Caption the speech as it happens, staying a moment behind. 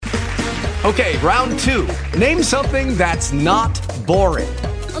Okay, round two. Name something that's not boring.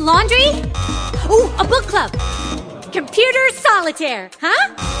 A laundry? Ooh, a book club. Computer solitaire,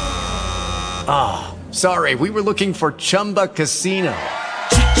 huh? Ah, sorry, we were looking for Chumba Casino.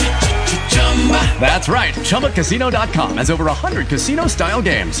 That's right, ChumbaCasino.com has over 100 casino-style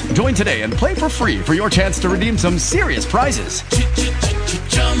games. Join today and play for free for your chance to redeem some serious prizes.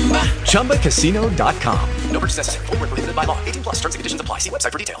 ChumbaCasino.com. No purchase necessary. Void where prohibited by law. 18 plus. Terms and conditions apply. See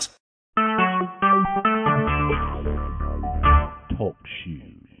website for details. Talk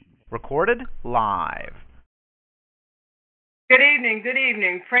shoes. Recorded live. Good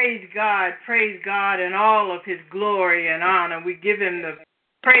evening. Praise God in all of his glory and honor. We give him the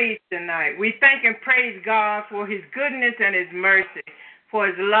praise tonight. We thank and praise God for his goodness and his mercy, for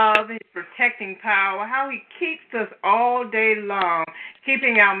his love, his protecting power, how he keeps us all day long,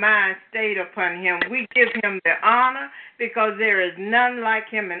 keeping our minds stayed upon him. We give him the honor because there is none like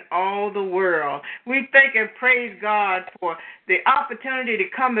him in all the world. We thank and praise God for the opportunity to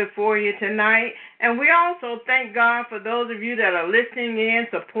come before you tonight. And we also thank God for those of you that are listening in,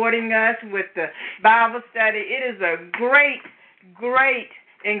 supporting us with the Bible study. It is a great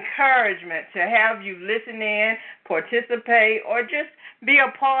encouragement to have you listen in, participate, or just be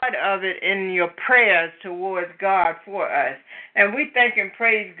a part of it in your prayers towards God for us. And we thank and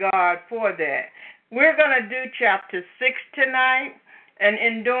praise God for that. We're going to do chapter 6 tonight. And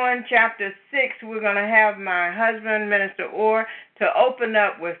in doing chapter 6, we're going to have my husband, Minister Orr, to open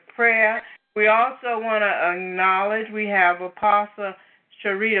up with prayer. We also want to acknowledge we have Apostle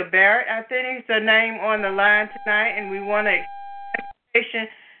Sharita Barrett, I think is her name, on the line tonight. And we want to explain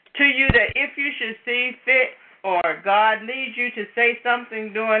to you that if you should see fit or God leads you to say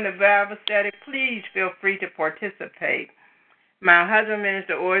something during the Bible study, please feel free to participate. My husband,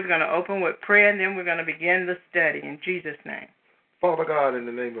 Minister Orr, is going to open with prayer, and then we're going to begin the study in Jesus' name. Father God, in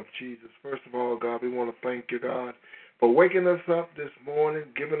the name of Jesus, first of all, God, we want to thank you, God, for waking us up this morning,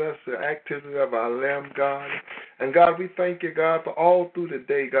 giving us the activity of our limb, God. And, God, we thank you, God, for all through the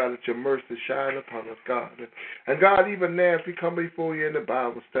day, God, that your mercy shine upon us, God. And, God, even now, as we come before you in the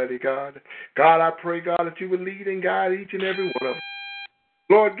Bible study, God, I pray, God, that you would lead and guide each and every one of us.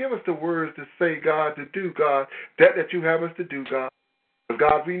 Lord, give us the words to say, God, to do, God, that you have us to do, God.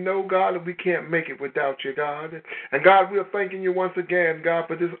 God, we know, God, that we can't make it without you, God. And, God, we are thanking you once again, God,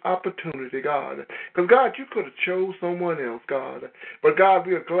 for this opportunity, God. Because, God, you could have chose someone else, God. But, God,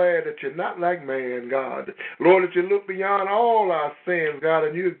 we are glad that you're not like man, God. Lord, that you look beyond all our sins, God,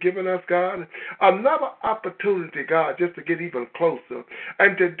 and you have given us, God, another opportunity, God, just to get even closer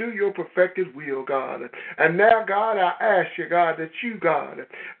and to do your perfected will, God. And now, God, I ask you, God, that you, God,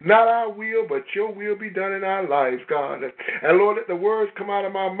 not our will, but your will be done in our lives, God. And, Lord, let the words come out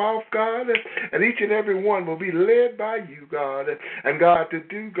of my mouth, God, and each and every one will be led by you, God, and God, to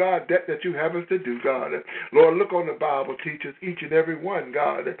do, God, that you have us to do, God. Lord, look on the Bible teachers, each and every one,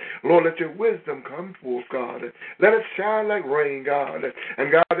 God. Lord, let your wisdom come forth, God. Let it shine like rain, God.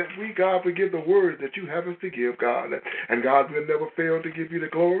 And God, that we, God, will give the words that you have us to give, God. And God, we'll never fail to give you the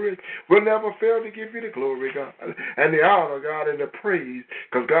glory. We'll never fail to give you the glory, God, and the honor, God, and the praise,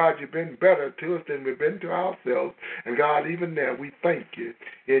 because, God, you've been better to us than we've been to ourselves. And God, even now, we thank you.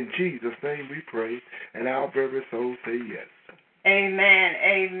 In Jesus' name we pray, and our very soul say yes. Amen.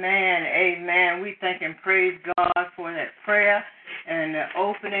 We thank and praise God for that prayer and the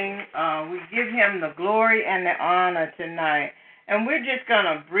opening. We give him the glory and the honor tonight. And we're just going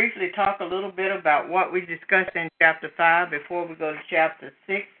to briefly talk a little bit about what we discussed in chapter 5 before we go to chapter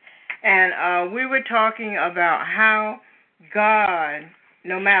 6. And we were talking about how God,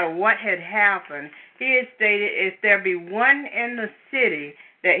 no matter what had happened, he had stated if there be one in the city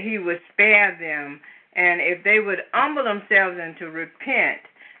that he would spare them, and if they would humble themselves and to repent,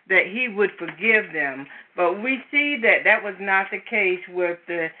 that he would forgive them. But we see that that was not the case with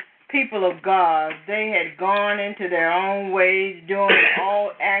the people of God. They had gone into their own ways, doing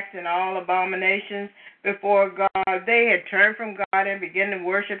all acts and all abominations before God. They had turned from God and began to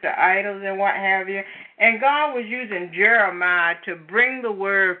worship the idols and what have you. And God was using Jeremiah to bring the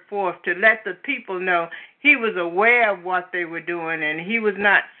word forth, to let the people know he was aware of what they were doing, and he was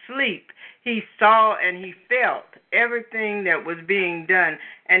not asleep. He saw and he felt everything that was being done,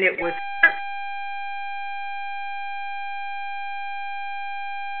 and it was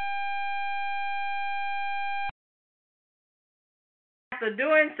after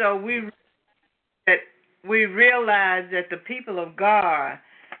doing so, we realized that the people of God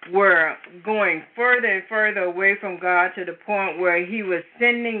were going further and further away from God to the point where he was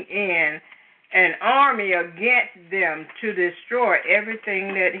sending in an army against them to destroy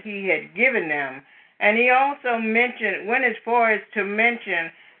everything that he had given them. And he also went as far as to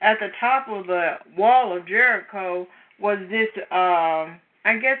mention at the top of the wall of Jericho was this,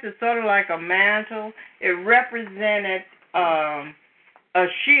 I guess it's sort of like a mantle. It represented a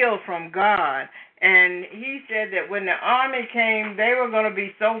shield from God. And he said that when the army came, they were going to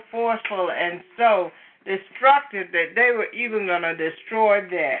be so forceful and so destructive that they were even going to destroy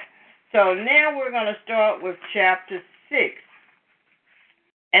that. So now we're going to start with chapter 6.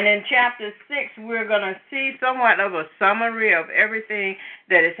 And in chapter 6, we're going to see somewhat of a summary of everything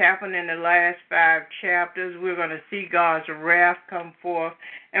that has happened in the last 5 chapters. We're going to see God's wrath come forth,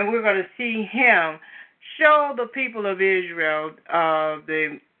 and we're going to see him show the people of Israel,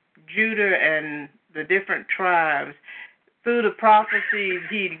 the Judah and the different tribes, through the prophecies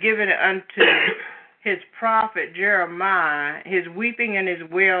he'd given unto his prophet Jeremiah, his weeping and his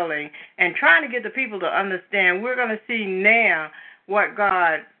wailing, and trying to get the people to understand. We're going to see now what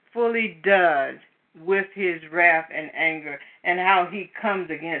God fully does with his wrath and anger and how he comes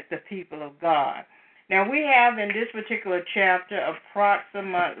against the people of God. Now, we have in this particular chapter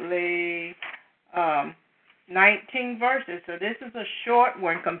approximately 19 verses, so this is a short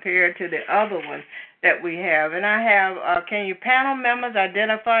one compared to the other ones that we have. And I have, can you panel members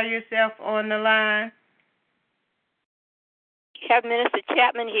identify yourself on the line? You have Minister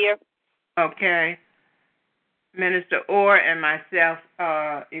Chapman here. Okay. Minister Orr and myself,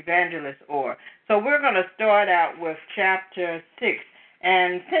 Evangelist Orr. So we're going to start out with chapter 6.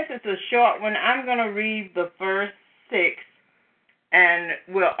 And since it's a short one, I'm going to read the first 6, and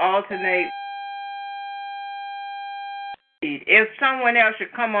we'll alternate. If someone else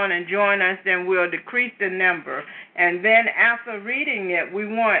should come on and join us, then we'll decrease the number. And then after reading it, we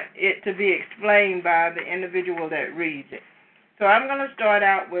want it to be explained by the individual that reads it. So I'm going to start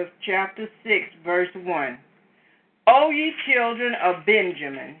out with chapter 6, verse 1. O ye children of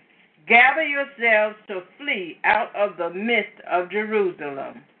Benjamin, gather yourselves to flee out of the midst of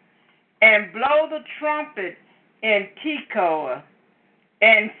Jerusalem, and blow the trumpet in Tekoa,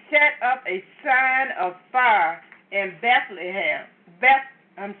 and set up a sign of fire in Bethlehem, Beth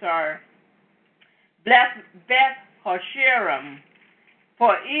Hosherim,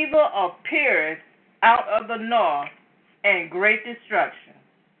 for evil appeareth out of the north, and great destruction.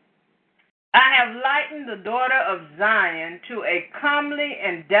 I have lightened the daughter of Zion to a comely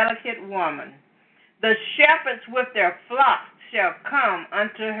and delicate woman. The shepherds with their flocks shall come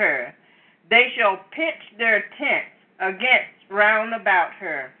unto her. They shall pitch their tents against round about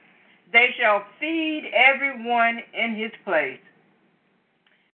her. They shall feed every one in his place.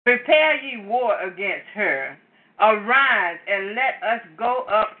 Prepare ye war against her. Arise and let us go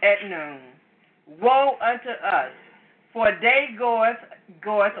up at noon. Woe unto us, for day goeth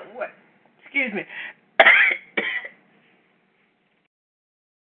away.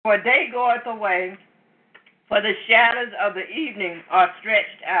 For day goeth away, for the shadows of the evening are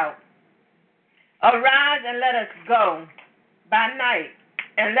stretched out. Arise and let us go by night,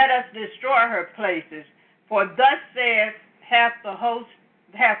 and let us destroy her places. For thus hath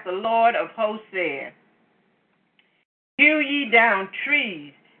the Lord of hosts said, hew ye down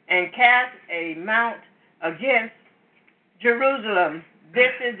trees, and cast a mount against Jerusalem.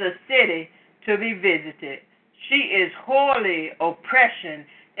 This is the city to be visited. She is wholly oppression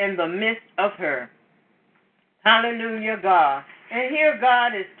in the midst of her. Hallelujah, God. And here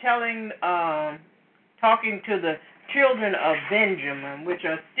God is talking to the children of Benjamin, which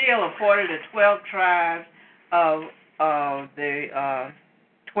are still a part of the 12 tribes of the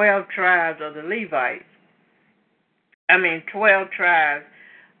 12 tribes of the Levites. 12 tribes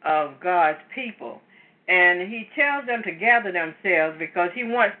of God's people. And he tells them to gather themselves because he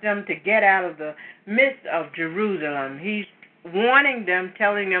wants them to get out of the midst of Jerusalem. He's warning them,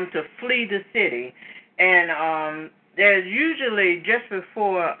 telling them to flee the city. And there's usually, just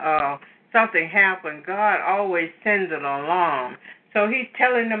before something happens, God always sends an alarm. So he's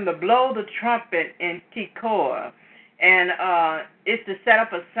telling them to blow the trumpet in Tekoa. And it's to set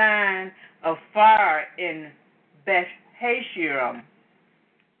up a sign of fire in Beth Hosherim,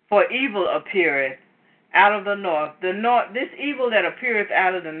 for evil appeareth out of the north. This evil that appeareth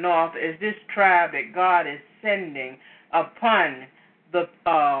out of the north is this tribe that God is sending upon the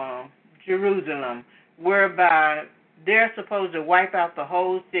Jerusalem, whereby they're supposed to wipe out the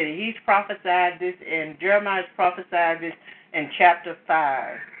whole city. He's prophesied this, and Jeremiah's prophesied this in chapter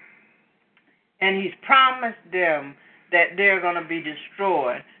 5. And he's promised them that they're going to be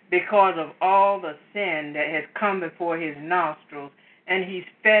destroyed because of all the sin that has come before his nostrils, and he's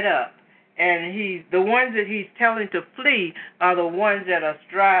fed up. And the ones that he's telling to flee are the ones that are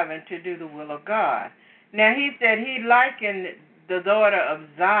striving to do the will of God. Now, he said he likened the daughter of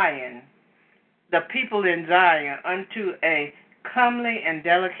Zion, the people in Zion, unto a comely and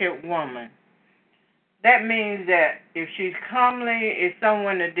delicate woman. That means that if she's comely, it's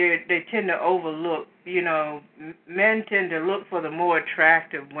someone that they tend to overlook. Men tend to look for the more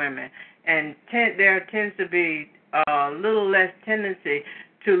attractive women, and there tends to be a little less tendency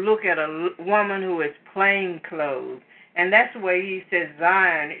to look at a woman who is plain clothes. And that's the way he says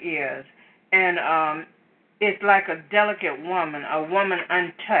Zion is. And it's like a delicate woman, a woman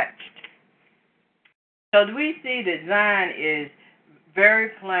untouched. So we see that Zion is very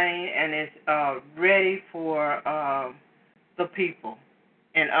plain and is ready for the people.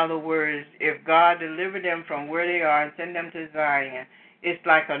 In other words, if God delivered them from where they are and send them to Zion, it's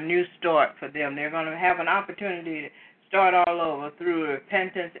like a new start for them. They're going to have an opportunity to start all over through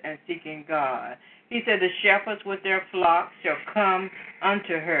repentance and seeking God. He said the shepherds with their flocks shall come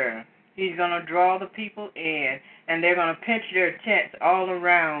unto her. He's going to draw the people in, and they're going to pitch their tents all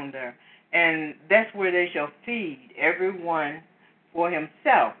around her. And that's where they shall feed everyone for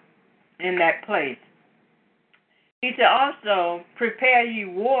himself in that place. He said also, prepare ye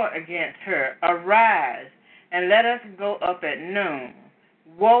war against her. Arise, and let us go up at noon.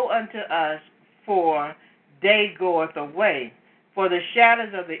 Woe unto us, for day goeth away, for the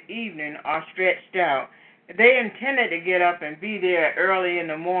shadows of the evening are stretched out. They intended to get up and be there early in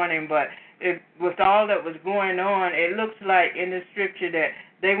the morning, but with all that was going on, it looks like in the scripture that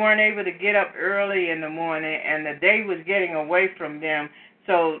they weren't able to get up early in the morning, and the day was getting away from them,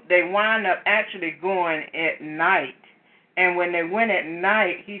 so they wound up actually going at night. And when they went at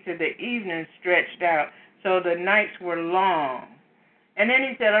night, he said the evening stretched out, so the nights were long. And then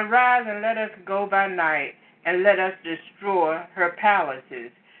he said, arise and let us go by night, and let us destroy her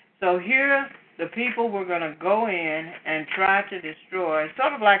palaces. So here the people were going to go in and try to destroy,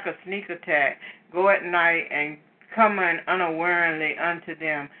 sort of like a sneak attack, go at night and come in unawarely unto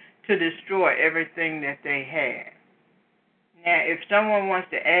them to destroy everything that they had. Now, if someone wants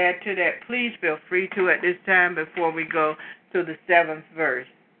to add to that, please feel free to at this time before we go to the 7th verse.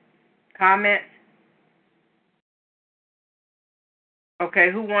 Comments?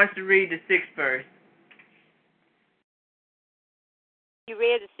 Okay, who wants to read the 6th verse? You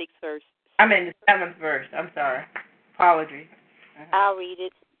read the 6th verse. I mean the 7th verse. I'm sorry. Apologies. I'll read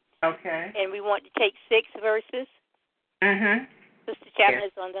it. Okay. And we want to take 6 verses. Sister Chapman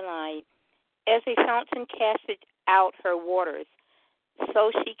is on the line. As a fountain casted out her waters,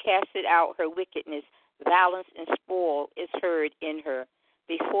 so she casted out her wickedness. Violence and spoil is heard in her.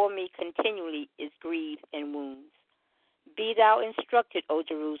 Before me continually is grief and wounds. Be thou instructed, O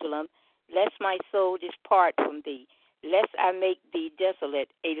Jerusalem, lest my soul depart from thee, lest I make thee desolate,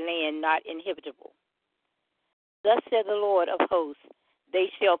 a land not inhabitable. Thus said the Lord of hosts, they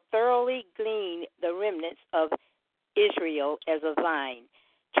shall thoroughly glean the remnants of Israel as a vine.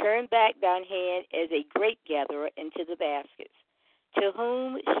 Turn back thine hand as a grape gatherer into the baskets. To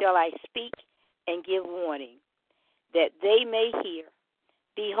whom shall I speak and give warning, that they may hear?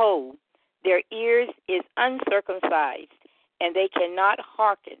 Behold, their ears is uncircumcised, and they cannot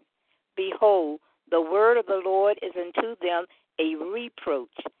hearken. Behold, the word of the Lord is unto them a reproach.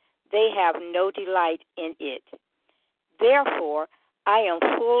 They have no delight in it. Therefore, I am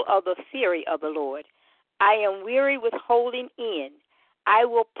full of the fury of the Lord. I am weary with holding in. I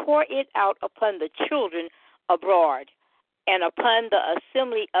will pour it out upon the children abroad, and upon the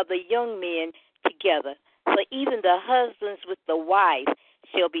assembly of the young men together. For even the husbands with the wife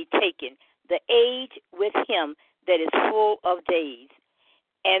shall be taken, the age with him that is full of days.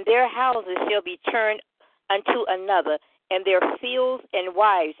 And their houses shall be turned unto another, and their fields and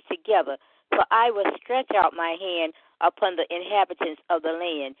wives together. For I will stretch out my hand upon the inhabitants of the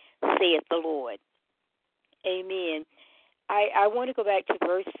land, saith the Lord. Amen. I want to go back to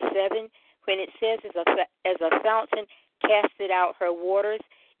verse 7 when it says, as a fountain casted out her waters.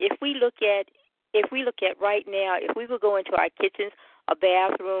 If we look at right now, if we would go into our kitchens, our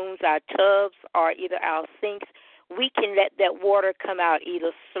bathrooms, our tubs, or either our sinks, we can let that water come out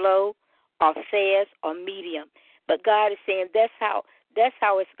either slow or fast or medium. But God is saying that's how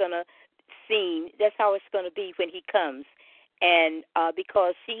it's gonna seem. That's how it's gonna be when He comes, and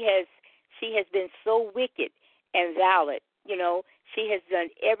because she has been so wicked and violent. She has done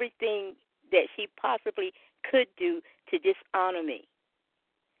everything that she possibly could do to dishonor me.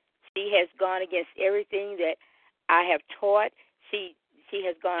 She has gone against everything that I have taught. She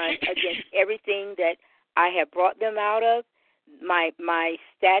has gone against everything that I have brought them out of, my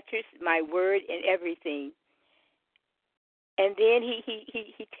statutes, my word, and everything. And then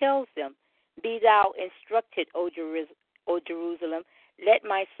he tells them, be thou instructed, O Jerusalem, let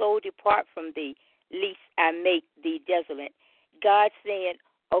my soul depart from thee, lest I make thee desolate. God saying,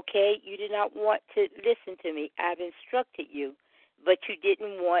 okay, you did not want to listen to me. I've instructed you. but you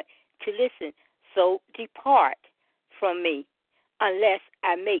didn't want to listen. So depart from me, unless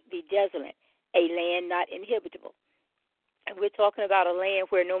I make thee desolate, a land not inhabitable. And we're talking about a land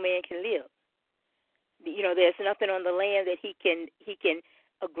where no man can live. There's nothing on the land that he can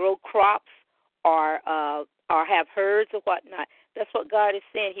grow crops or have herds or whatnot. That's what God is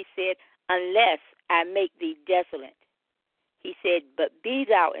saying. He said, unless I make thee desolate. He said, but be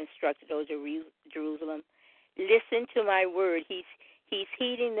thou instructed, O Jerusalem. Listen to my word. He's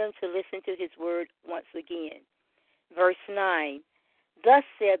heeding them to listen to his word once again. Verse 9, thus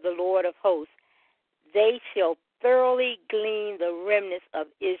said the Lord of hosts, they shall thoroughly glean the remnants of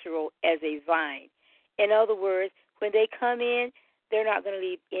Israel as a vine. In other words, when they come in, they're not going to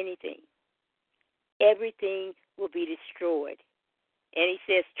leave anything. Everything will be destroyed. And he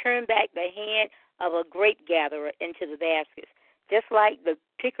says, turn back the hand of a grape gatherer into the baskets. Just like the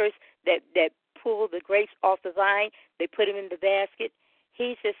pickers that pull the grapes off the vine, they put them in the basket.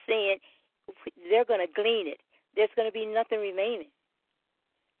 He's just saying they're going to glean it. There's going to be nothing remaining.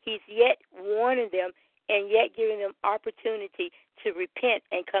 He's yet warning them and yet giving them opportunity to repent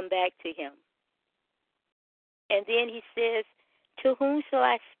and come back to him. And then he says, to whom shall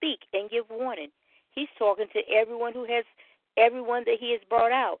I speak and give warning? He's talking to everyone that he has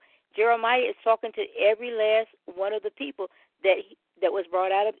brought out. Jeremiah is talking to every last one of the people that was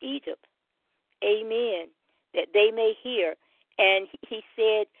brought out of Egypt. Amen. That they may hear. And he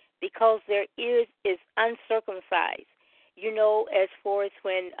said, because their ears is uncircumcised. As far as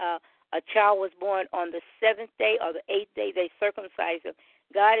when a child was born on the 7th day or the 8th day, they circumcise them.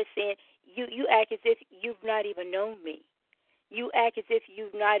 God is saying, you act as if you've not even known me. You act as if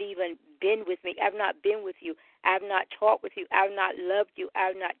you've not even been with me. I've not been with you. I've not talked with you. I've not loved you.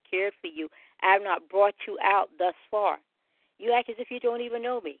 I've not cared for you. I've not brought you out thus far. You act as if you don't even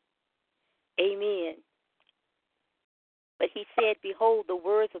know me. Amen. But he said, behold, the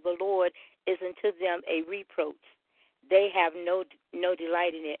words of the Lord is unto them a reproach. They have no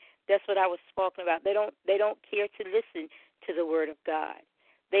delight in it. That's what I was talking about. They don't care to listen to the word of God.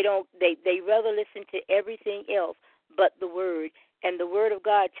 They rather listen to everything else but the word. And the word of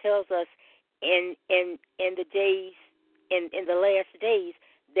God tells us in the days, in the last days,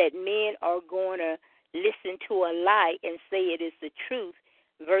 that men are going to listen to a lie and say it is the truth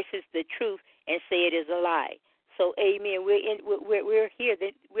versus the truth and say it is a lie. So, amen. We're here.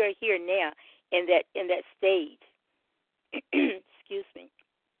 We're here now in that stage. Excuse me.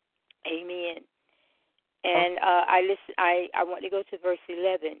 Amen. And I want to go to verse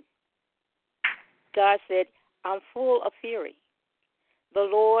 11. God said, I'm full of fury. The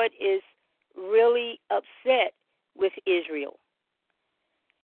Lord is really upset with Israel.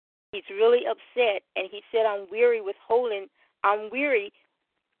 He's really upset, and he said, I'm weary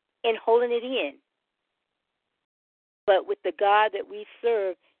in holding it in. But with the God that we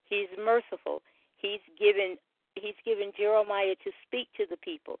serve, he's merciful. He's given Jeremiah to speak to the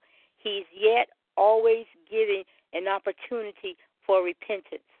people. He's yet always giving an opportunity for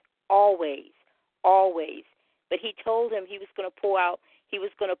repentance. Always. But he told him he was going to pour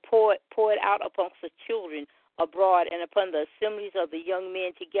it out upon the children abroad and upon the assemblies of the young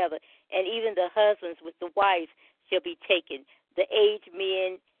men together, and even the husbands with the wives shall be taken. The aged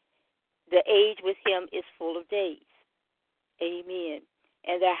with him is full of days. Amen.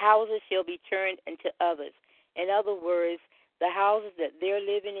 And their houses shall be turned into others. In other words, the houses that they're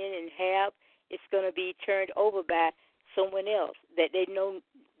living in and have, it's going to be turned over by someone else that they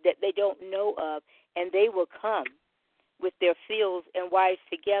don't know of, and they will come with their fields and wives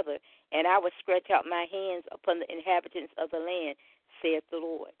together, and I will stretch out my hands upon the inhabitants of the land, saith the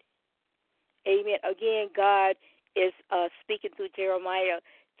Lord. Amen. Again, God is speaking through Jeremiah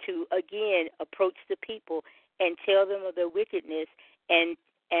to, again, approach the people and tell them of their wickedness and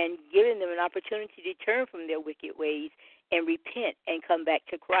giving them an opportunity to turn from their wicked ways and repent and come back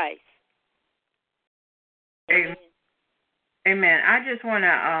to Christ. Amen. I just want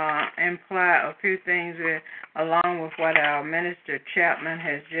to imply a few things along with what our Minister Chapman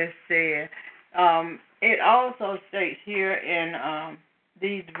has just said. It also states here in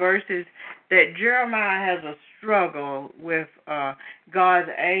these verses that Jeremiah has a struggle with God's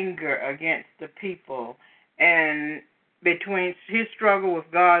anger against the people, and between his struggle with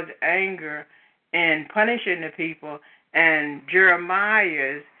God's anger and punishing the people and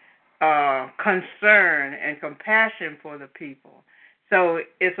Jeremiah's concern and compassion for the people. So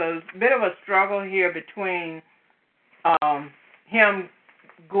it's a bit of a struggle here between him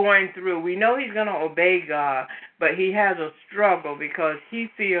going through. We know he's going to obey God, but he has a struggle because he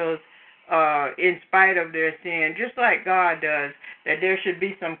feels, in spite of their sin, just like God does, that there should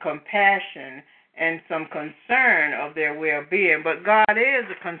be some compassion and some concern of their well-being. But God is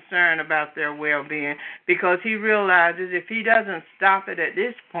concerned about their well-being, because he realizes if he doesn't stop it at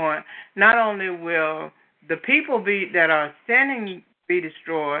this point, not only will the people that are sinning be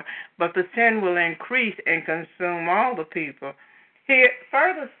destroyed, but the sin will increase and consume all the people. He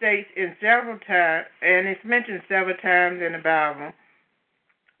further states in several times, and it's mentioned several times in the Bible,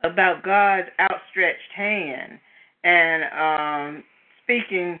 about God's outstretched hand, and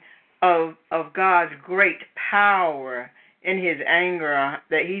speaking of God's great power in his anger,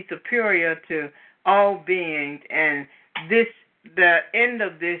 that he's superior to all beings, and the end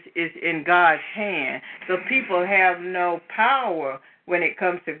of this is in God's hand. So people have no power when it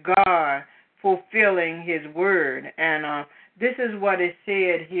comes to God fulfilling his word. And this is what is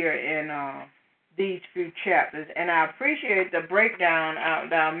said here in these few chapters. And I appreciate the breakdown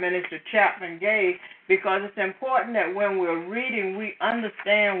that Minister Chapman gave, because it's important that when we're reading, we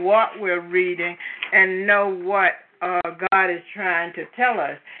understand what we're reading and know what God is trying to tell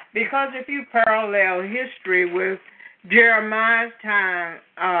us. Because if you parallel history with Jeremiah's time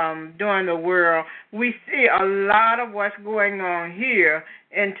during the world, we see a lot of what's going on here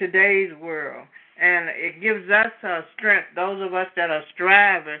in today's world. And it gives us strength, those of us that are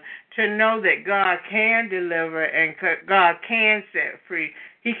striving, to know that God can deliver and God can set free.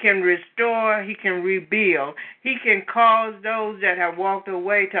 He can restore, he can rebuild. He can cause those that have walked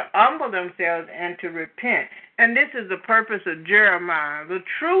away to humble themselves and to repent. And this is the purpose of Jeremiah, the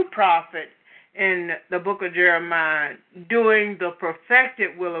true prophet in the book of Jeremiah, doing the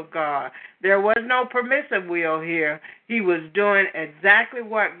perfected will of God. There was no permissive will here. He was doing exactly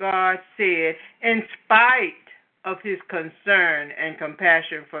what God said, in spite of his concern and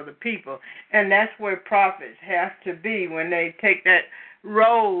compassion for the people. And that's where prophets have to be when they take that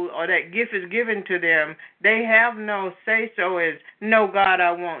role or that gift is given to them. They have no say-so as, no, God,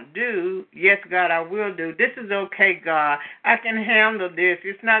 I won't do. Yes, God, I will do. This is okay, God. I can handle this.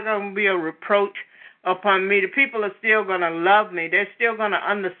 It's not going to be a reproach upon me. The people are still going to love me. They're still going to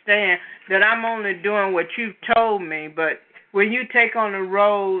understand that I'm only doing what you've told me. But when you take on the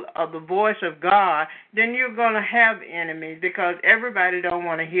role of the voice of God, then you're going to have enemies, because everybody don't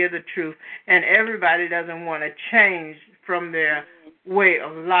want to hear the truth, and everybody doesn't want to change from their way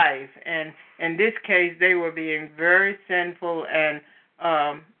of life. And in this case, they were being very sinful, and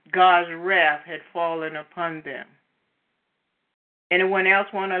God's wrath had fallen upon them. Anyone else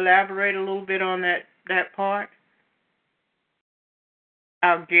want to elaborate a little bit on that part?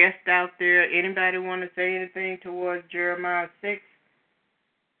 Our guest out there, anybody want to say anything towards Jeremiah 6?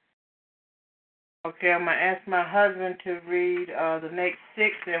 Okay, I'm going to ask my husband to read the next 6,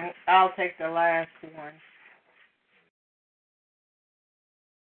 and I'll take the last one.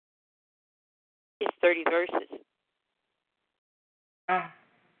 It's 30 verses.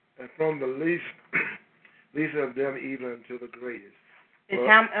 And from the least of them even to the greatest.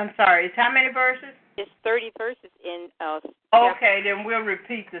 I'm sorry, it's how many verses? It's 30 verses in okay, then we'll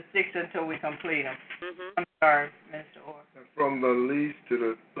repeat the 6 until we complete them. Mm-hmm. I'm sorry, Mr. Orr. And from the least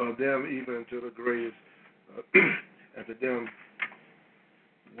to them even to the greatest, and to them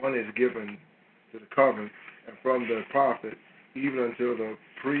one is given to the covenant, and from the prophet even unto the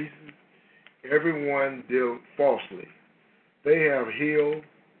priests, everyone dealt falsely. They have healed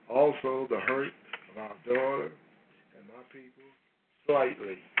also the hurt of our daughter and my people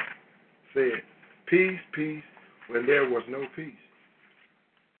slightly. Said, peace, peace, when there was no peace.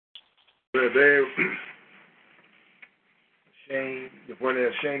 When they're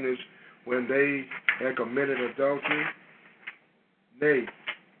ashamed, when they had committed adultery, nay,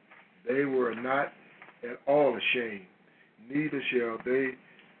 they were not at all ashamed, neither shall they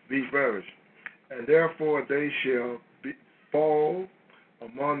be perished. And therefore they shall fall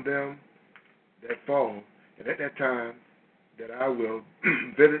among them that fall. And at that time that I will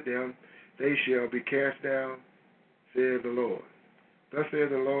visit them, they shall be cast down, saith the Lord. Thus saith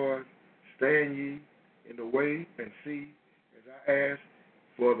the Lord, stand ye in the way and see, as I ask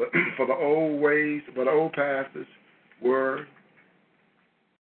for the old ways, for the old pastors' word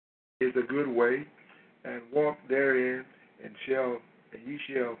is a good way, and walk therein, and ye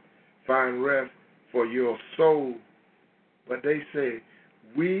shall find rest for your soul. But they say,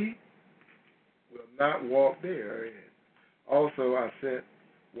 we will not walk therein. Also I set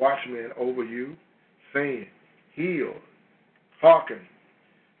watchmen over you, saying, heal, hearken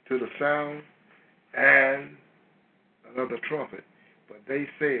to the sound and another trumpet. But they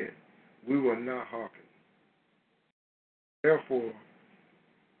said, we will not hearken. Therefore,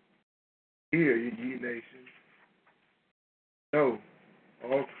 hear, ye nations, know,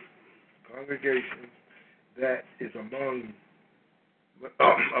 all congregations that is among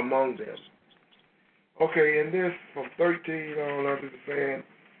them, Okay, in this from 13 on up,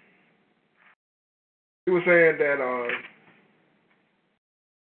 he was saying that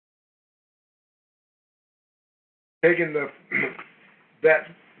taking that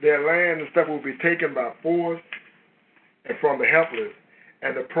their land and stuff will be taken by force and from the helpless,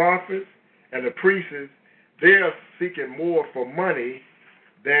 and the prophets and the priests, they are seeking more for money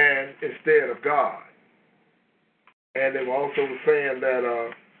than instead of God. And they were also saying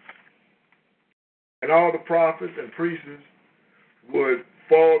that and all the prophets and priests would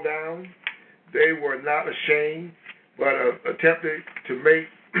fall down. They were not ashamed, but attempted to make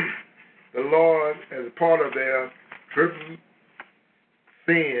the Lord as a part of their triple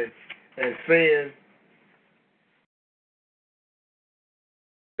sin, and saying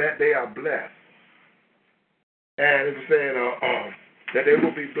that they are blessed. And it was saying that they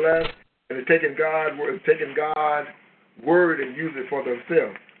will be blessed, and they're taking God's word and use it for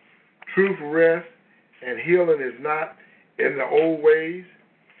themselves. Truth, rest, and healing is not in the old ways,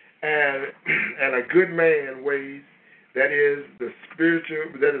 and a good man ways, that is the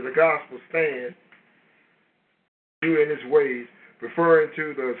spiritual, that is the gospel stand, you in his ways, referring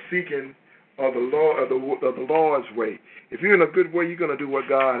to the seeking of the law of the Lord's way. If you're in a good way, you're going to do what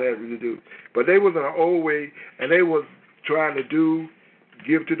God has you to do. But they was in an old way, and they was trying to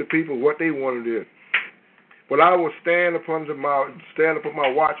give to the people what they wanted to do. But I will stand upon my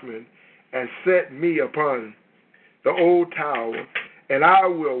watchman, and set me upon the old tower, and I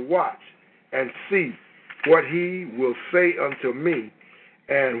will watch and see what he will say unto me,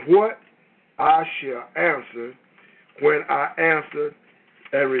 and what I shall answer when I answer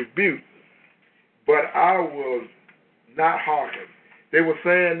and rebuke. But I will not hearken. They were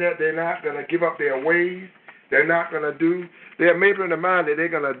saying that they're not going to give up their ways. They're not going to do. They're making in their mind that they're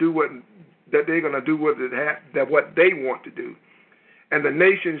going to do what they want to do. And the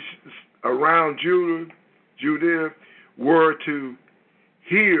nations around Judea were to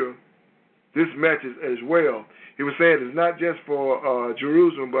hear this message as well. He was saying it's not just for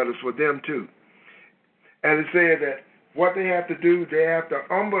Jerusalem, but it's for them too. And it said that what they have to do, they have to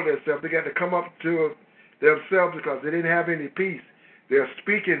humble themselves. They got to come up to themselves because they didn't have any peace. They're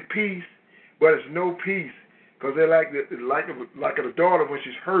speaking peace, but it's no peace because they're like a daughter when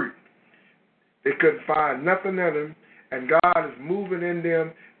she's hurt. They couldn't find nothing in them, and God is moving in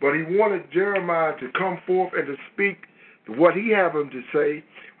them. But he wanted Jeremiah to come forth and to speak what he had him to say,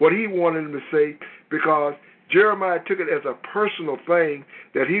 what he wanted him to say, because Jeremiah took it as a personal thing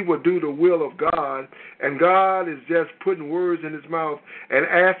that he would do the will of God, and God is just putting words in his mouth and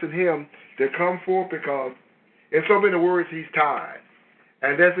asking him to come forth because, in so many words, he's tired.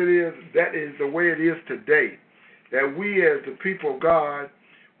 And that is the way it is today, that we as the people of God,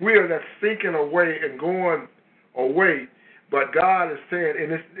 we are not sinking away and going away, but God is saying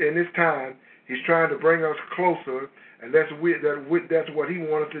in this time, he's trying to bring us closer. And that's what he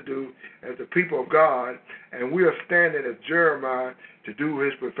wanted to do as the people of God. And we are standing as Jeremiah to do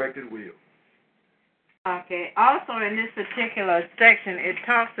his perfected will. Okay. Also in this particular section, it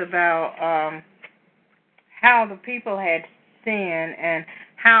talks about how the people had sinned and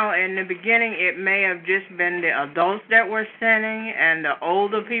how in the beginning it may have just been the adults that were sinning and the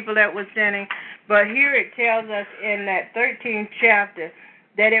older people that were sinning. But here it tells us in that 13th chapter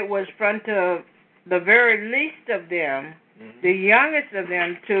that it was from the very least of them, the youngest of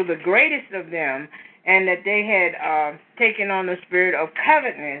them, to the greatest of them, and that they had taken on the spirit of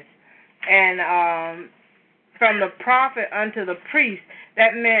covetousness. And from the prophet unto the priest,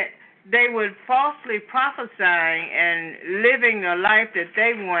 that meant they would falsely prophesying and living a life that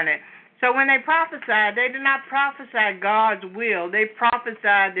they wanted. So when they prophesied, they did not prophesy God's will. They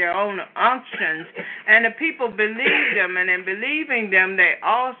prophesied their own unctions, and the people believed them, and in believing them, they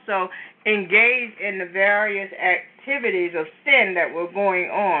also engaged in the various activities of sin that were going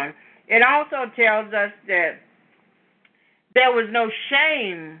on. It also tells us that there was no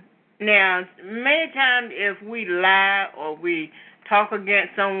shame. Now, many times if we lie or we talk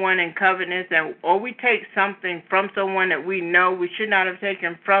against someone in covetousness, or we take something from someone that we know we should not have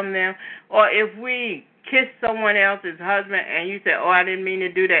taken from them, or if we kiss someone else's husband and you say, oh, I didn't mean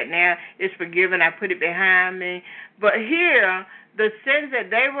to do that, now it's forgiven, I put it behind me. But here, the sins that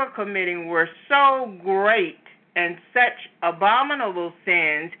they were committing were so great and such abominable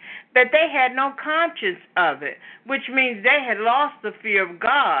sins that they had no conscience of it, which means they had lost the fear of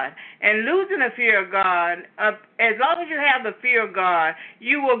God. And losing the fear of God, as long as you have the fear of God,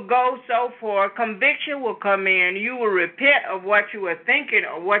 you will go so far. Conviction will come in. You will repent of what you were thinking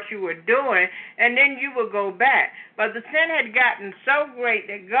or what you were doing, and then you will go back. But the sin had gotten so great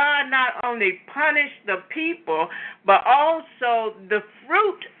that God not only punished the people, but also the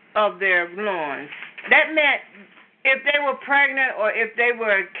fruit of their loins. that meant if they were pregnant or if they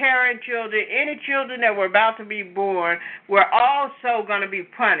were carrying children, any children that were about to be born were also going to be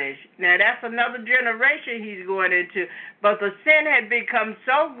punished. Now, that's another generation he's going into. But the sin had become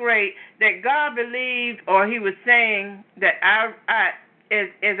so great that God believed, or he was saying that as I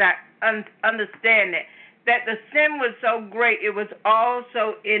understand it, that the sin was so great, it was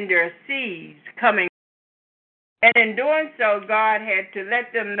also in their seeds coming. And in doing so, God had to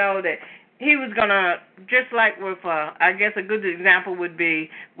let them know that he was going to, just like with, I guess a good example would be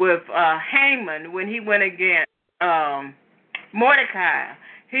with Haman when he went against Mordecai.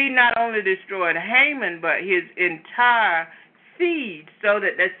 He not only destroyed Haman, but his entire seed so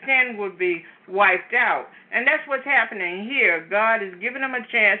that the sin would be wiped out. And that's what's happening here. God is giving them a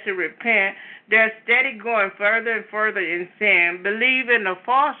chance to repent. They're steady going further and further in sin, believing the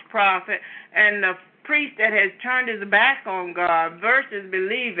false prophet and the priest that has turned his back on God versus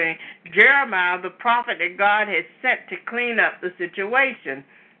believing Jeremiah, the prophet that God has sent to clean up the situation.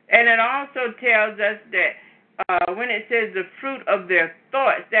 And it also tells us that when it says the fruit of their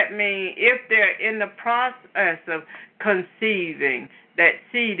thoughts, that means if they're in the process of conceiving, that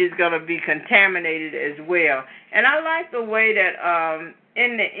seed is going to be contaminated as well. And I like the way that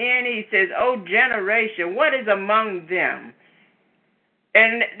in the end he says, "Oh generation, what is among them?"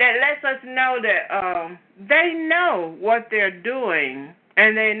 And that lets us know that they know what they're doing,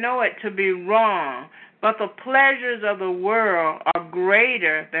 and they know it to be wrong. But the pleasures of the world are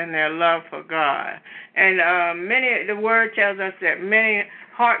greater than their love for God. And the word tells us that many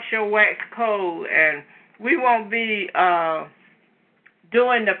hearts shall wax cold, and we won't be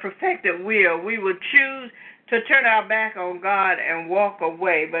doing the perfected will. We will choose to turn our back on God and walk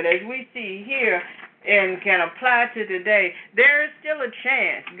away. But as we see here, and can apply to today, there is still a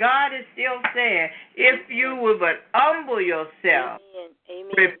chance. God is still saying, if you will but humble yourself, Amen.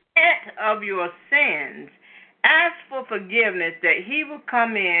 repent of your sins, ask for forgiveness, that he will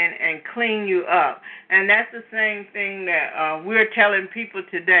come in and clean you up. And that's the same thing that we're telling people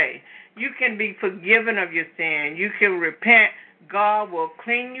today. You can be forgiven of your sin. You can repent. God will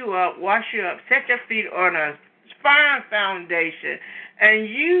clean you up, wash you up, set your feet on a firm foundation, and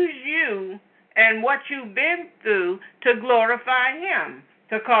use you and what you've been through to glorify him,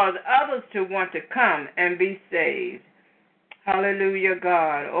 to cause others to want to come and be saved. Hallelujah,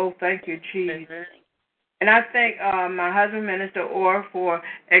 God. Oh, thank you, Jesus. Mm-hmm. And I thank my husband, Minister Orr, for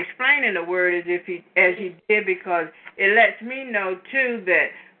explaining the word as he did, because it lets me know, too, that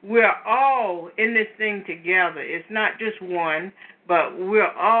we're all in this thing together. It's not just one, but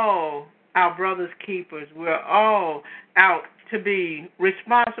we're all our brother's keepers. We're all out to be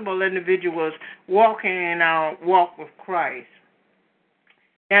responsible individuals walking in our walk with Christ.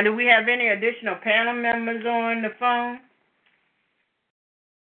 Now, do we have any additional panel members on the phone?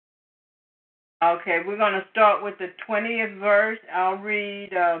 Okay, we're going to start with the 20th verse. I'll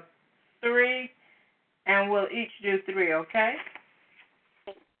read 3, and we'll each do 3, okay?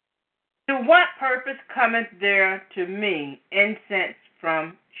 To what purpose cometh there to me incense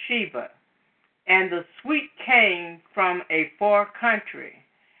from Sheba, and the sweet cane from a far country?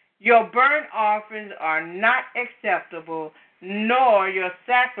 Your burnt offerings are not acceptable, nor your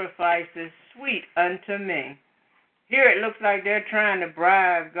sacrifices sweet unto me. Here it looks like they're trying to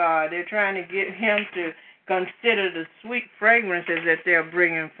bribe God. They're trying to get him to consider the sweet fragrances that they're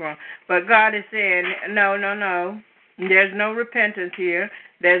bringing from. But God is saying, no. There's no repentance here.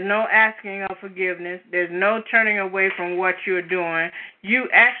 There's no asking of forgiveness. There's no turning away from what you're doing. You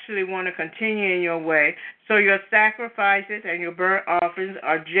actually want to continue in your way. So your sacrifices and your burnt offerings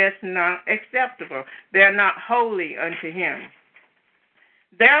are just not acceptable. They're not holy unto him.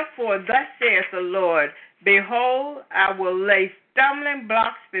 Therefore, thus saith the Lord, behold, I will lay stumbling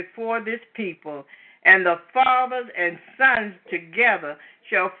blocks before this people, and the fathers and sons together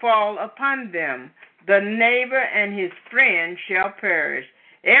shall fall upon them. The neighbor and his friend shall perish.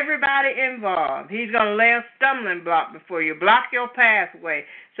 Everybody involved. He's going to lay a stumbling block before you, block your pathway,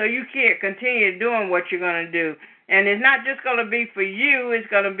 so you can't continue doing what you're going to do. And it's not just going to be for you, it's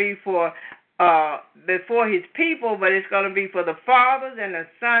going to be for before his people, but it's going to be for the fathers and the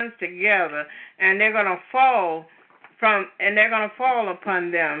sons together, and they're going to fall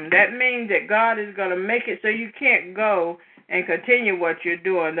upon them. That means that God is going to make it so you can't go and continue what you're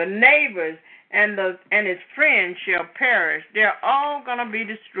doing. The neighbors and his friends shall perish. They're all going to be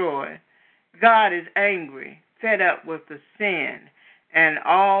destroyed. God is angry, fed up with the sin and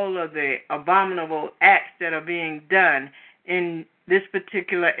all of the abominable acts that are being done in this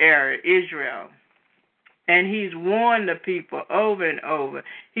particular area, Israel. And he's warned the people over and over.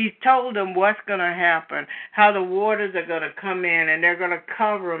 He's told them what's going to happen, how the waters are going to come in and they're going to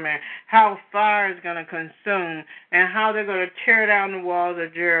cover them, and how fire is going to consume, and how they're going to tear down the walls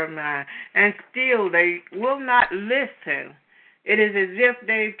of Jeremiah. And still they will not listen. It is as if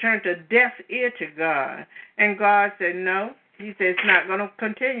they've turned a deaf ear to God. And God said, no. He said, it's not going to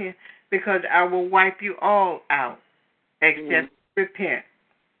continue because I will wipe you all out except repent.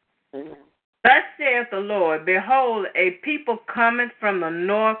 Thus saith the Lord, behold, a people cometh from the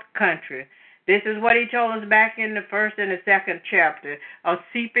north country. This is what he told us back in the first and the second chapter, a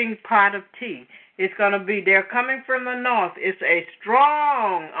seeping pot of tea. It's going to be, they're coming from the north. It's a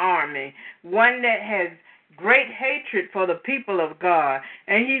strong army, one that has great hatred for the people of God.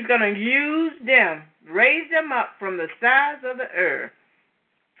 And he's going to use them, raise them up from the sides of the earth.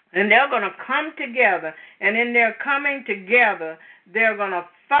 And they're going to come together. And in their coming together, they're going to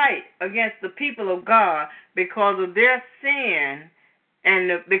fight against the people of God because of their sin,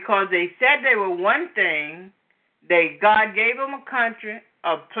 and because they said they were one thing. God gave them a country,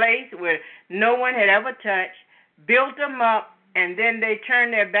 a place where no one had ever touched, built them up, and then they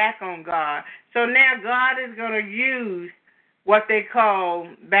turned their back on God. So now God is going to use what they call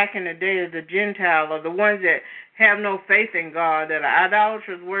back in the day of the Gentiles, or the ones that have no faith in God, that are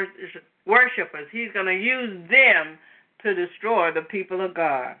idolatrous worshipers. He's going to use them to destroy the people of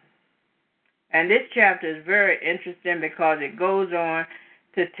God. And this chapter is very interesting because it goes on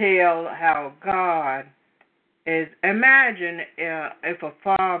to tell how God is, imagine if a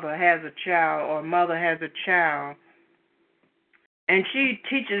father has a child or a mother has a child, and she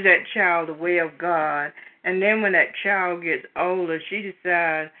teaches that child the way of God, and then when that child gets older, she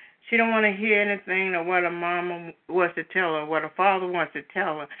decides she don't want to hear anything of what a mama wants to tell her, what a father wants to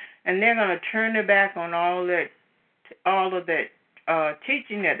tell her, and they're going to turn their back on all of that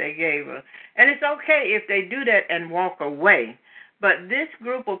teaching that they gave her. And it's okay if they do that and walk away. But this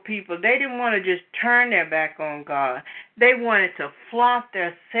group of people, they didn't want to just turn their back on God. They wanted to flaunt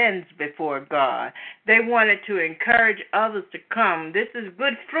their sins before God. They wanted to encourage others to come. This is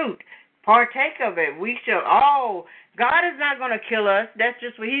good fruit. Partake of it. We shall all. God is not going to kill us. That's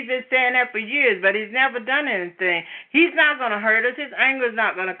just what he's been saying that for years, but he's never done anything. He's not going to hurt us. His anger is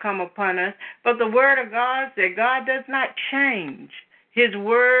not going to come upon us. But the word of God said God does not change. His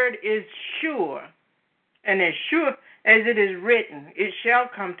word is sure. And as sure as it is written, it shall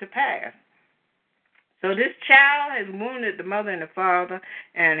come to pass. So this child has wounded the mother and the father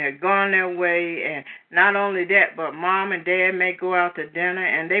and had gone their way. And not only that, but mom and dad may go out to dinner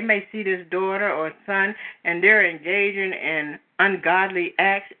and they may see this daughter or son and they're engaging in ungodly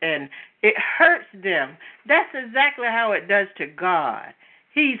acts and it hurts them. That's exactly how it does to God.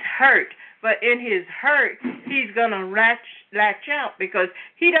 He's hurt, but in his hurt, he's going to latch out because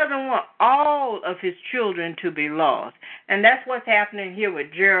he doesn't want all of his children to be lost. And that's what's happening here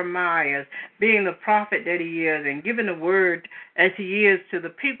with Jeremiah, being the prophet that he is and giving the word as he is to the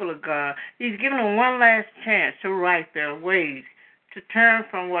people of God. He's giving them one last chance to right their ways, to turn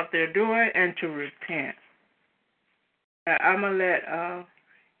from what they're doing and to repent. I'm going to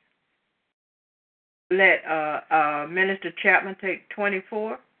let Minister Chapman take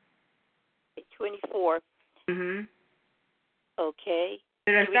 24. 24. Mm-hmm. Okay.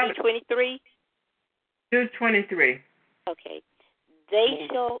 Can we do 23? Do 23. Okay. They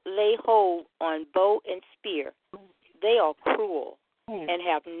shall lay hold on bow and spear. They are cruel and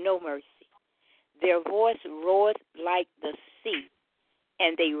have no mercy. Their voice roars like the sea,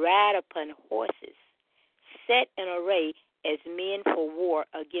 and they ride upon horses, set in array as men for war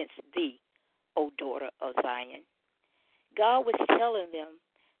against thee, O daughter of Zion. God was telling them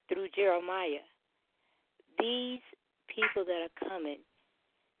through Jeremiah, these people that are coming,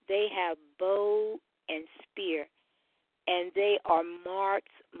 they have bow and spear, and they are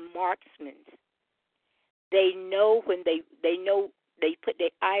marksmen. They know when they put their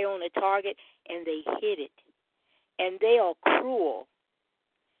eye on a target and they hit it. And they are cruel,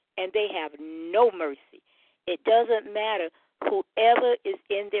 and they have no mercy. It doesn't matter. Whoever is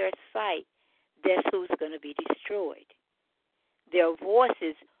in their sight, that's who's going to be destroyed. Their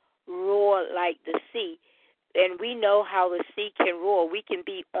voices roar like the sea, and we know how the sea can roar. We can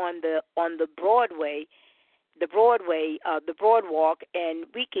be on the Broadway, the boardwalk, and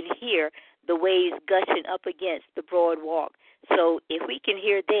we can hear the waves gushing up against the boardwalk. So if we can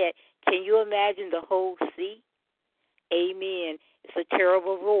hear that, can you imagine the whole sea? Amen. It's a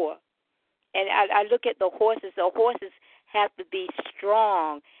terrible roar. And I look at the horses. The horses have to be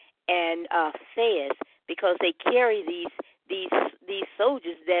strong and fast because they carry these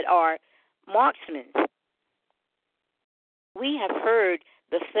soldiers that are marksmen. We have heard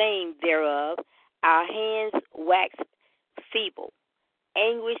the fame thereof. Our hands wax feeble.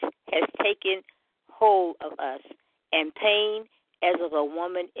 Anguish has taken hold of us, and pain as of a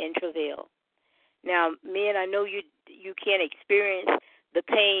woman in travail. Now, men, I know you can't experience the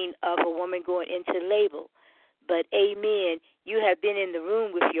pain of a woman going into labor, but amen, you have been in the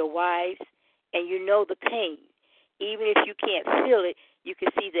room with your wives, and you know the pain. Even if you can't feel it, you can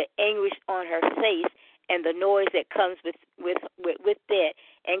see the anguish on her face and the noise that comes with that.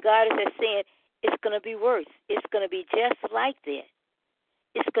 And God is just saying, it's going to be worse. It's going to be just like that.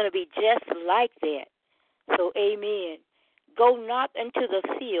 It's going to be just like that. So, amen. Go not into the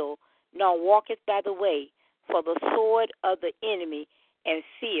field, nor walketh by the way, for the sword of the enemy and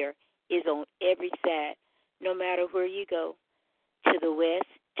fear is on every side, no matter where you go, to the west,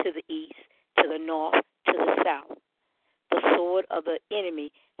 to the east, to the north, to the south. The sword of the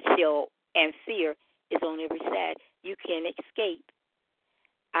enemy and fear is on every side. You can't escape.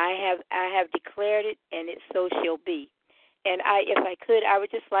 I have declared it, and it so shall be. And if I could, I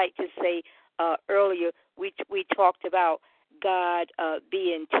would just like to say, earlier we talked about God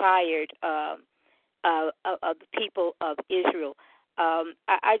being tired of the people of Israel.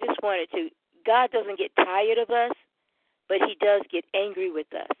 I just wanted to. God doesn't get tired of us, but He does get angry with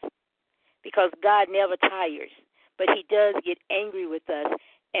us, because God never tires. But He does get angry with us,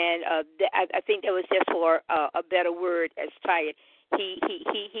 and I think that was just for a better word as tired. He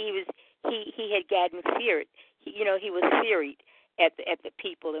had gotten feared. He was feared at the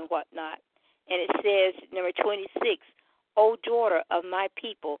people and whatnot. And it says, number 26, O daughter of my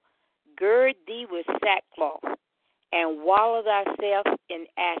people, gird thee with sackcloth, and wallow thyself in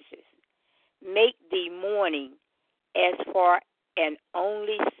ashes. Make thee mourning as for an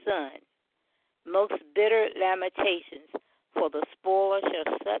only son. Most bitter lamentations, for the spoiler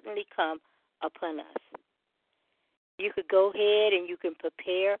shall suddenly come upon us. You could go ahead and you can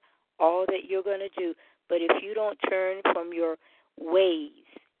prepare all that you're going to do, but if you don't turn from your ways,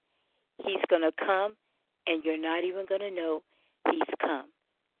 He's going to come, and you're not even going to know He's come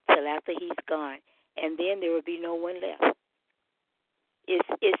till after He's gone, and then there will be no one left.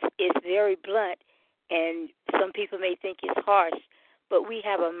 It's very blunt, and some people may think it's harsh, but we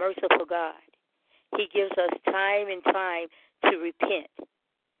have a merciful God. He gives us time and time to repent.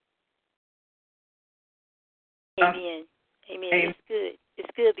 Amen. Amen. It's good. It's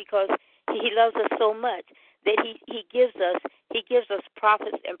good because He loves us so much that He gives us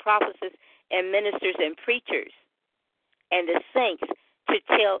prophets and prophetesses and ministers and preachers and the saints to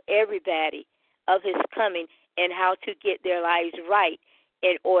tell everybody of His coming and how to get their lives right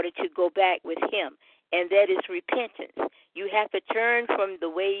in order to go back with Him. And that is repentance. You have to turn from the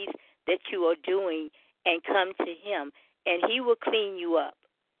ways that you are doing and come to Him, and He will clean you up.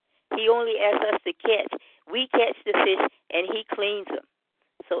 He only asks us to catch. We catch the fish, and He cleans them.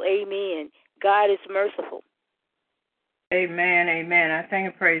 So, amen. God is merciful. Amen, amen. I thank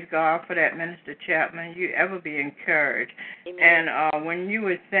and praise God for that, Minister Chapman. You ever be encouraged. Amen. And when you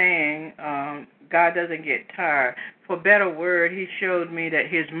were saying God doesn't get tired, for better word, He showed me that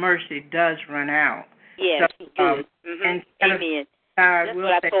His mercy does run out. Yes, so, good. Amen. That's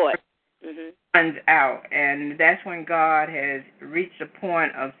what I thought. Runs out, and that's when God has reached the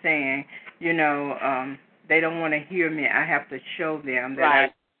point of saying, they don't want to hear me. I have to show them that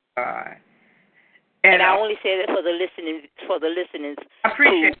right. I'm God. And I only say that for the listeners. I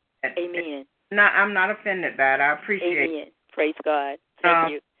appreciate that. Amen. I'm not offended by it. I appreciate Amen. It. Praise God.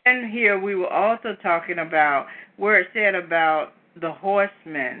 Thank you. And here we were also talking about where it said about the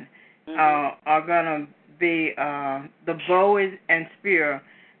horsemen are going to be the bow and spear.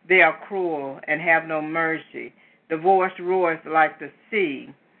 They are cruel and have no mercy. The voice roars like the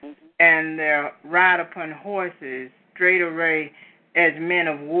sea, and they ride upon horses, straight array as men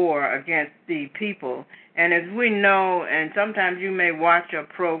of war against the people. And as we know, and sometimes you may watch a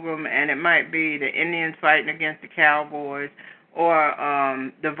program, and it might be the Indians fighting against the Cowboys, or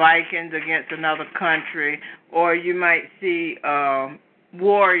the Vikings against another country, or you might see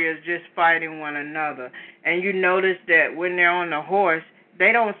warriors just fighting one another. And you notice that when they're on the horse,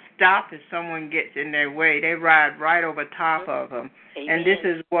 they don't stop if someone gets in their way. They ride right over top of them. Amen. And this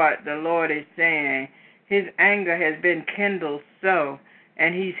is what the Lord is saying. His anger has been kindled so,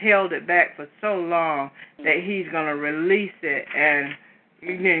 and He's held it back for so long that He's going to release it. And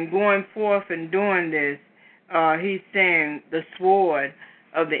then going forth and doing this, He's saying the sword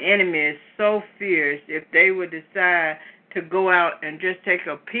of the enemy is so fierce. If they would decide to go out and just take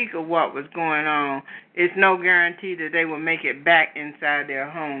a peek of what was going on, it's no guarantee that they will make it back inside their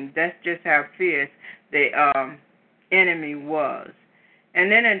home. That's just how fierce the enemy was. And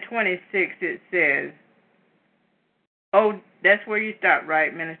then in 26 it says, oh, that's where you stop,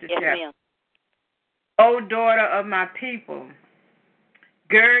 right, Minister Yes, Chapman? ma'am. O daughter of my people,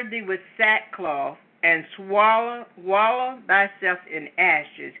 gird thee with sackcloth, and wallow thyself in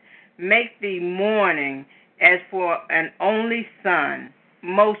ashes. Make thee mourning as for an only son,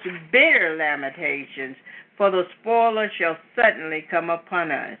 most bitter lamentations, for the spoiler shall suddenly come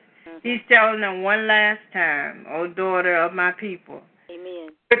upon us. He's telling them one last time, O daughter of my people. Amen.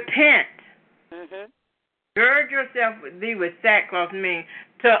 Repent. Gird yourself thee with sackcloth, means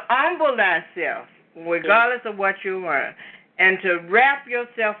to humble thyself, regardless of what you are, and to wrap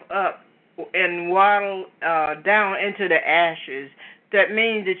yourself up and waddle down into the ashes. That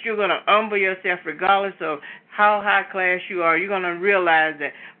means that you're going to humble yourself regardless of how high class you are. You're going to realize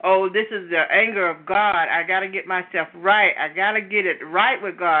that, oh, this is the anger of God. I got to get myself right. I got to get it right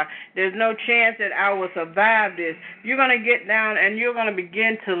with God. There's no chance that I will survive this. You're going to get down and you're going to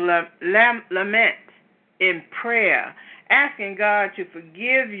begin to lament in prayer, asking God to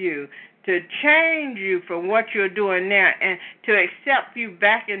forgive you, to change you from what you're doing now, and to accept you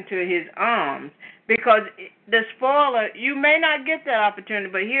back into his arms. Because the spoiler, you may not get that opportunity,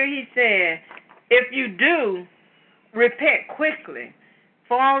 but here he said, if you do, repent quickly.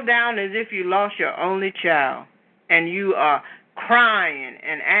 Fall down as if you lost your only child, and you are crying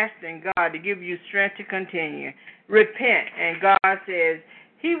and asking God to give you strength to continue. Repent, and God says,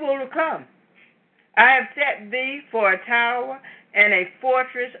 he will come. I have set thee for a tower and a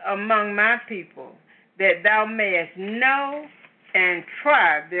fortress among my people, that thou mayest know and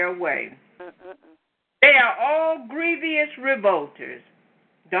try their way. They are all grievous revolters.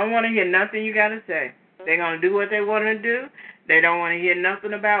 Don't want to hear nothing you got to say. They're going to do what they want to do. They don't want to hear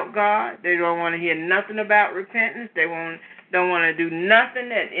nothing about God. They don't want to hear nothing about repentance. They don't want to do nothing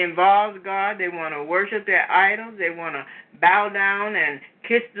that involves God. They want to worship their idols. They want to bow down and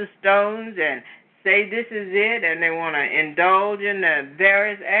kiss the stones and say this is it, and they want to indulge in the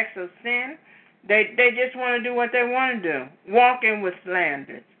various acts of sin. They just want to do what they want to do, walking with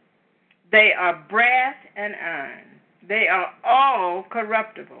slanders. They are brass and iron. They are all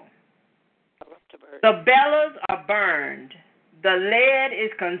corruptible. The bellows are burned. The lead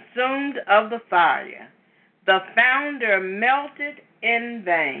is consumed of the fire. The founder melted in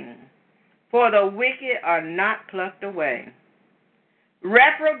vain, for the wicked are not plucked away.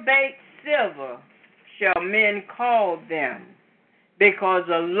 Reprobate silver shall men call them, because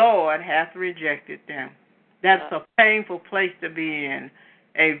the Lord hath rejected them. That's a painful place to be in,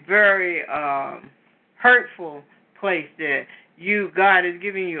 a very hurtful place that God is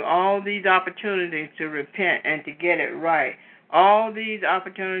giving you all these opportunities to repent and to get it right. All these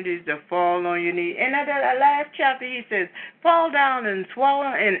opportunities to fall on your knees. And at the last chapter, he says, fall down and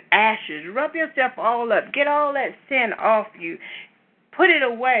swallow in ashes. Rub yourself all up. Get all that sin off you. Put it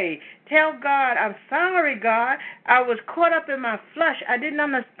away. Tell God, I'm sorry, God. I was caught up in my flesh. I didn't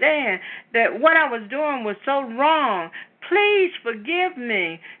understand that what I was doing was so wrong. Please forgive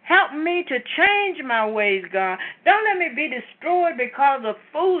me. Help me to change my ways, God. Don't let me be destroyed because of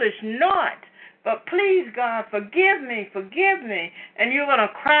foolish naught. But please, God, forgive me. And you're going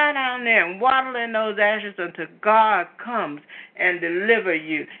to cry down there and waddle in those ashes until God comes and deliver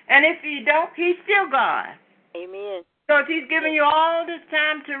you. And if he don't, he's still God. Amen. So he's giving you all this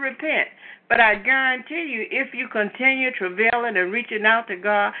time to repent. But I guarantee you, if you continue travailing and reaching out to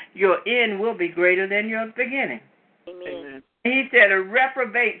God, your end will be greater than your beginning. Amen. He said, a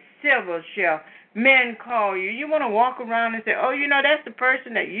reprobate silver shall men call you. You want to walk around and say, oh, that's the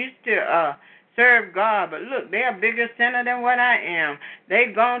person that used to serve God, but look, they're a bigger sinner than what I am.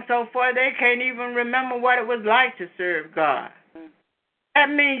 They've gone so far they can't even remember what it was like to serve God. That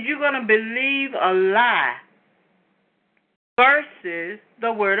means you're going to believe a lie versus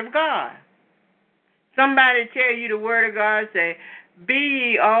the Word of God. Somebody tell you the Word of God, say, be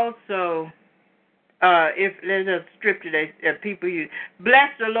ye also, if there's a scripture that people use, bless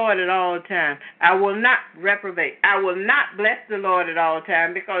the Lord at all times. I will not reprobate. I will not bless the Lord at all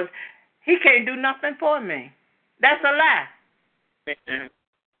times because he can't do nothing for me. That's a lie.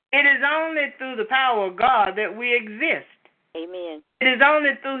 It is only through the power of God that we exist. Amen. It is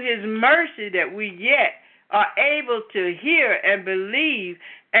only through his mercy that we yet are able to hear and believe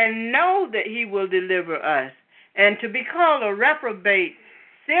and know that he will deliver us. And to be called a reprobate,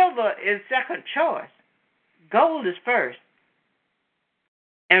 silver is second choice. Gold is first.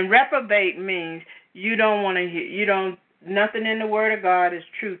 And reprobate means you don't want to hear, nothing in the Word of God is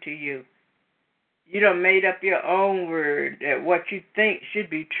true to you. You done made up your own word that what you think should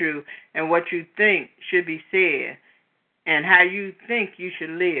be true and what you think should be said and how you think you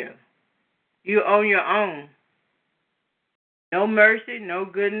should live. You own your own. No mercy, no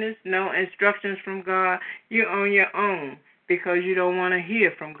goodness, no instructions from God. You own your own because you don't want to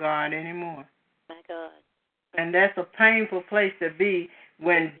hear from God anymore. My God. And that's a painful place to be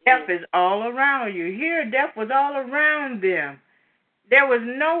when death is all around you. Here, death was all around them. There was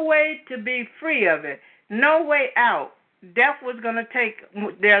no way to be free of it, no way out. Death was going to take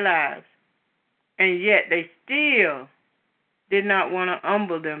their lives. And yet they still did not want to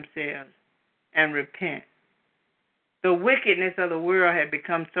humble themselves and repent. The wickedness of the world had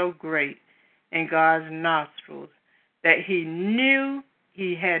become so great in God's nostrils that he knew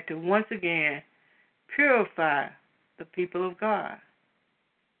he had to once again purify the people of God.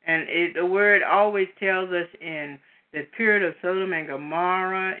 And the word always tells us in the period of Sodom and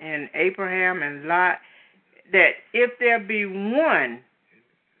Gomorrah and Abraham and Lot that if there be one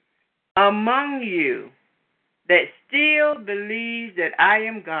among you that still believes that I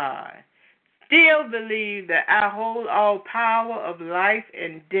am God, still believes that I hold all power of life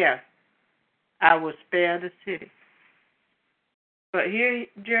and death, I will spare the city. But here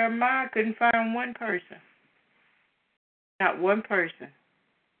Jeremiah couldn't find one person. Not one person.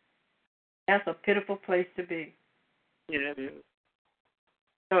 That's a pitiful place to be. Yeah, it is.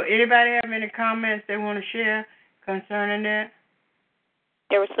 So anybody have any comments they want to share concerning that?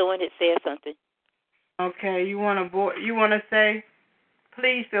 There was someone that said something. Okay, you want to say?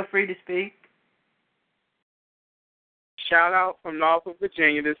 Please feel free to speak. Shout out from Norfolk,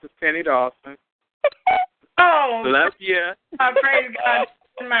 Virginia. This is Penny Dawson. Oh, love you. I praise God.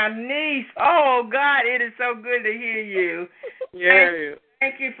 My niece. Oh God, it is so good to hear you. Yeah.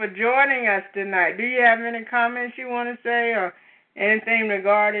 Thank you for joining us tonight. Do you have any comments you want to say or anything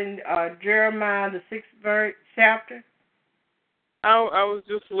regarding Jeremiah, the 6th chapter? I was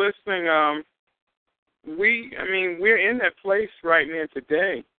just listening. We're in that place right now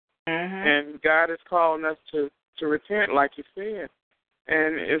today, and God is calling us to repent, like you said.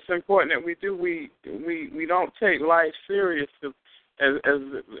 And it's important that we do. We don't take life serious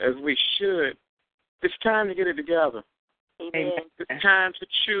as we should. It's time to get it together. Amen. It's time to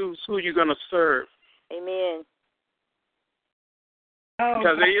choose who you're going to serve. Amen.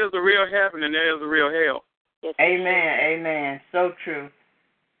 Because there is a real heaven and there is a real hell. Yes, amen. Amen. So true.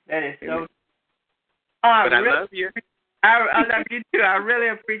 That is so true. I love you. I love you too. I really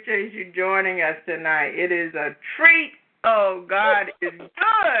appreciate you joining us tonight. It is a treat. Oh, God is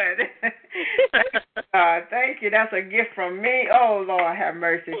good. Thank you. That's a gift from me. Oh, Lord, have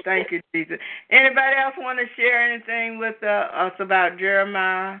mercy. Thank you, Jesus. Anybody else want to share anything with us about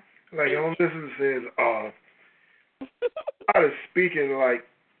Jeremiah? Like on this it says, God is speaking like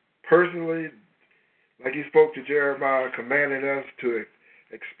personally, like he spoke to Jeremiah, commanding us to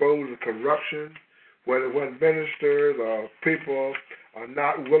expose the corruption when ministers or people are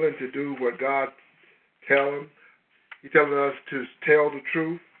not willing to do what God tells them. He's telling us to tell the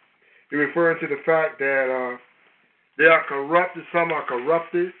truth. He's referring to the fact that they are corrupted. Some are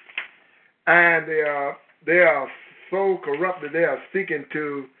corrupted, and they are so corrupted they are seeking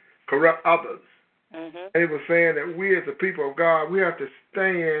to corrupt others. And he was saying that we as the people of God, we have to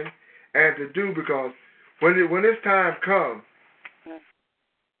stand and to do, because when this time comes,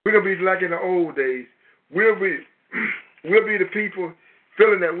 we're gonna be like in the old days. We'll be the people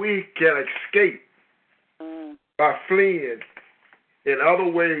feeling that we can escape by fleeing in other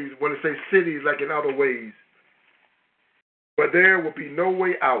ways. When they say cities, like in other ways, but there will be no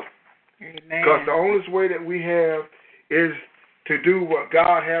way out. Because the only way that we have is to do what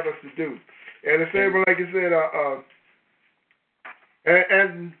God has us to do. And it's like you said,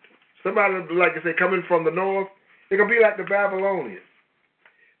 and somebody, like I said, coming from the north, they're going to be like the Babylonians.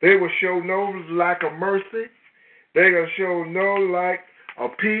 They will show no lack of mercy. They're going to show no lack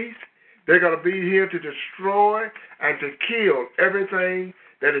of peace. They're going to be here to destroy and to kill everything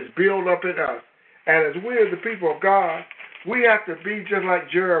that is built up in us. And as we as the people of God, we have to be just like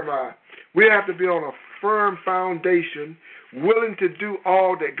Jeremiah. We have to be on a firm foundation, willing to do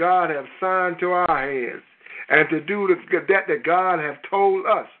all that God has signed to our hands and to do that God has told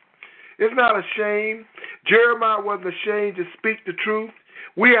us. It's not a shame. Jeremiah wasn't ashamed to speak the truth.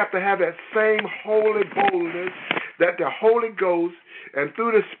 We have to have that same holy boldness that the Holy Ghost and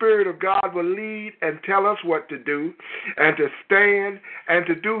through the Spirit of God will lead and tell us what to do and to stand and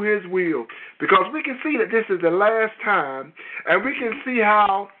to do His will. Because we can see that this is the last time, and we can see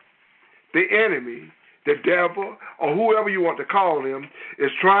how the enemy, the devil, or whoever you want to call him,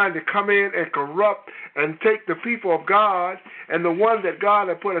 is trying to come in and corrupt and take the people of God and the ones that God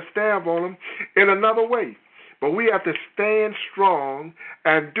has put a stamp on them in another way. But we have to stand strong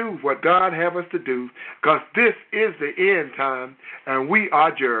and do what God has us to do, because this is the end time, and we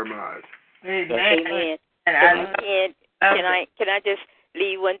are Jeremiah's. Amen. And can I just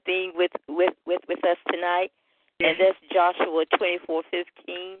leave one thing with us tonight? And that's Joshua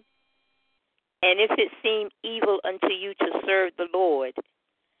 24:15. And if it seem evil unto you to serve the Lord,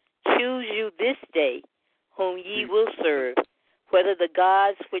 choose you this day whom ye will serve, whether the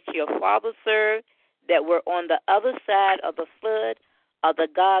gods which your fathers served that were on the other side of the flood, or the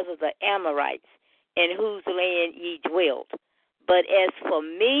gods of the Amorites, in whose land ye dwelt. But as for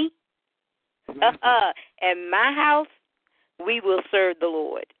me and my house, we will serve the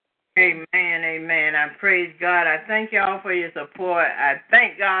Lord. Amen, amen. I praise God. I thank y'all for your support. I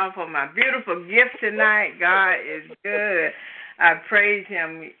thank God for my beautiful gift tonight. God is good. I praise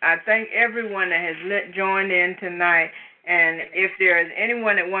him. I thank everyone that has joined in tonight. And if there is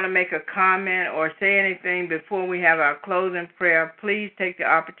anyone that want to make a comment or say anything before we have our closing prayer, please take the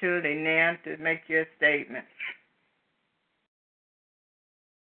opportunity now to make your statement.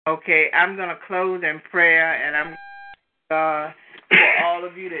 Okay, I'm going to close in prayer, and I'm for all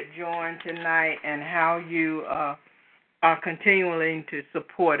of you that joined tonight and how you are continuing to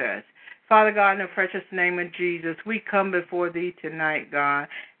support us. Father God, in the precious name of Jesus, we come before thee tonight, God,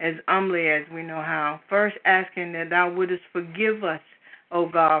 as humbly as we know how. First asking that thou wouldest forgive us, O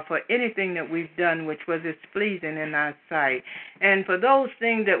God, for anything that we've done which was displeasing in thy sight. And for those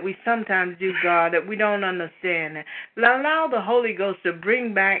things that we sometimes do, God, that we don't understand. Allow the Holy Ghost to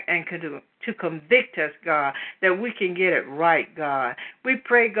bring back and to convict us, God, that we can get it right, God. We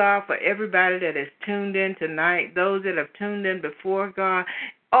pray, God, for everybody that is tuned in tonight, those that have tuned in before, God,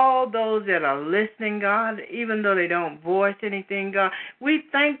 all those that are listening, God, even though they don't voice anything, God, we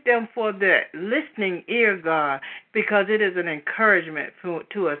thank them for their listening ear, God, because it is an encouragement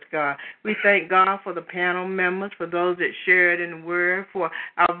to us, God. We thank God for the panel members, for those that shared in the word, for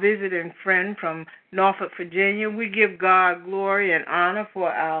our visiting friend from Norfolk, Virginia. We give God glory and honor for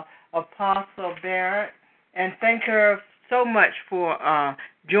our Apostle Barrett, and thank her so much for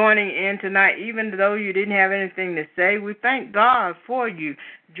joining in tonight. Even though you didn't have anything to say, we thank God for you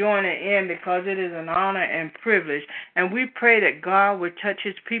joining in, because it is an honor and privilege. And we pray that God would touch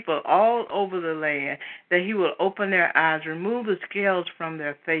his people all over the land, that he will open their eyes, remove the scales from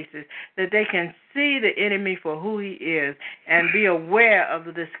their faces, that they can see the enemy for who he is and be aware of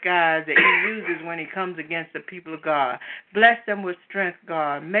the disguise that he uses when he comes against the people of God. Bless them with strength,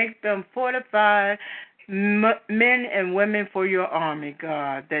 God. Make them fortified men and women for your army,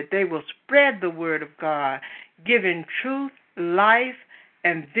 God, that they will spread the word of God, giving truth, life,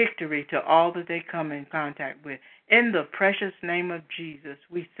 and victory to all that they come in contact with. In the precious name of Jesus,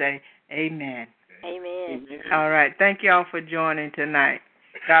 we say amen. Amen. All right. Thank you all for joining tonight.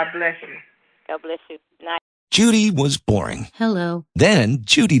 God bless you. God bless you. Night. Judy was boring. Hello. Then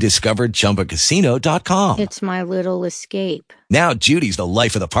Judy discovered ChumbaCasino.com. It's my little escape. Now Judy's the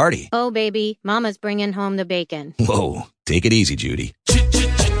life of the party. Oh, baby, mama's bringing home the bacon. Whoa, take it easy, Judy.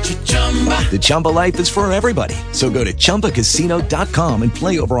 The Chumba life is for everybody. So go to ChumbaCasino.com and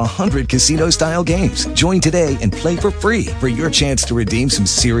play over 100 casino-style games. Join today and play for free for your chance to redeem some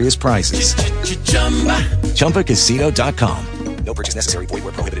serious prizes. ChumbaCasino.com. No purchase necessary. Void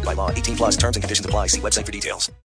where prohibited by law. 18+ terms and conditions apply. See website for details.